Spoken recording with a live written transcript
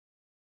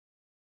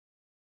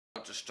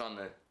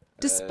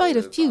Despite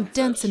a few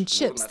dents and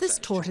chips, this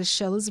tortoise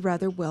shell is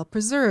rather well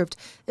preserved,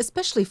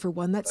 especially for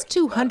one that's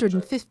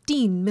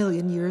 215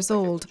 million years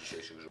old.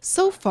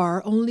 So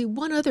far, only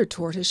one other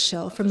tortoise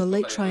shell from the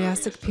late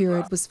Triassic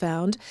period was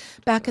found,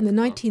 back in the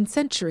 19th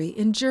century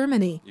in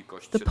Germany.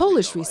 The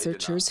Polish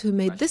researchers who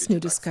made this new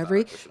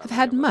discovery have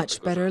had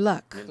much better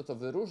luck.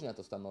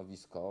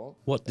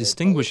 What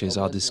distinguishes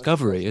our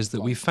discovery is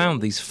that we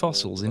found these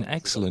fossils in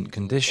excellent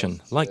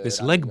condition, like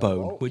this leg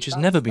bone, which has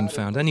never been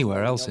found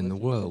anywhere else in the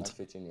world.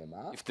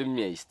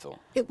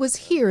 It was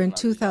here in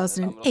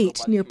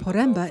 2008, near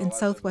Poręba in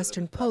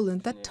southwestern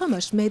Poland, that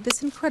Tomasz made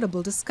this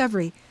incredible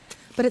discovery.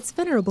 But its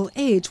venerable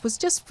age was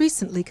just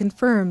recently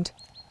confirmed.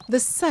 The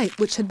site,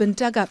 which had been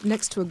dug up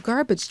next to a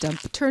garbage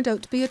dump, turned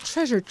out to be a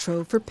treasure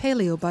trove for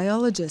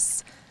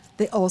paleobiologists.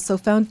 They also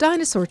found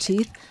dinosaur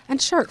teeth and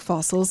shark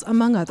fossils,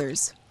 among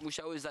others.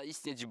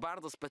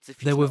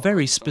 There were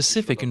very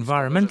specific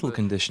environmental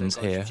conditions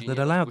here that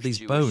allowed these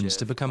bones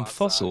to become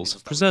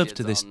fossils, preserved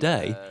to this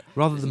day,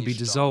 rather than be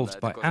dissolved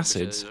by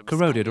acids,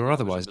 corroded or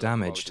otherwise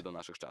damaged.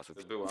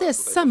 This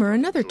summer,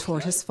 another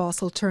tortoise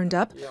fossil turned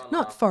up,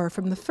 not far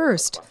from the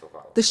first.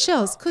 The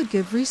shells could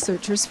give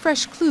researchers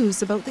fresh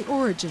clues about the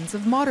origins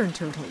of modern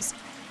turtles.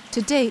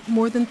 To date,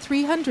 more than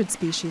 300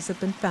 species have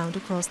been found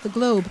across the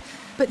globe,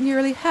 but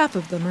nearly half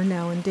of them are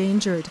now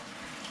endangered.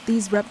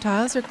 These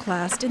reptiles are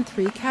classed in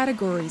 3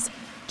 categories: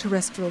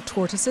 terrestrial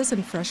tortoises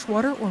and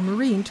freshwater or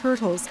marine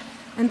turtles,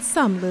 and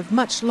some live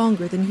much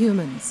longer than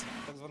humans.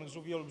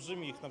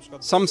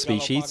 Some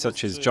species,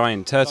 such as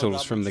giant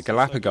turtles from the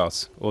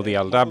Galapagos or the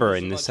Aldabra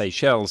in the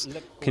Seychelles,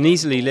 can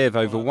easily live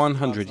over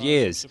 100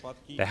 years.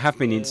 There have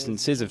been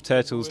instances of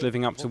turtles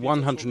living up to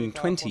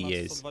 120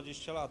 years.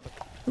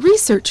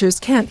 Researchers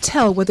can't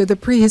tell whether the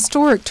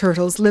prehistoric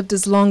turtles lived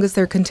as long as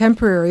their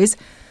contemporaries,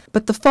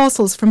 but the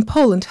fossils from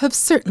Poland have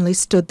certainly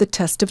stood the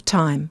test of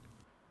time.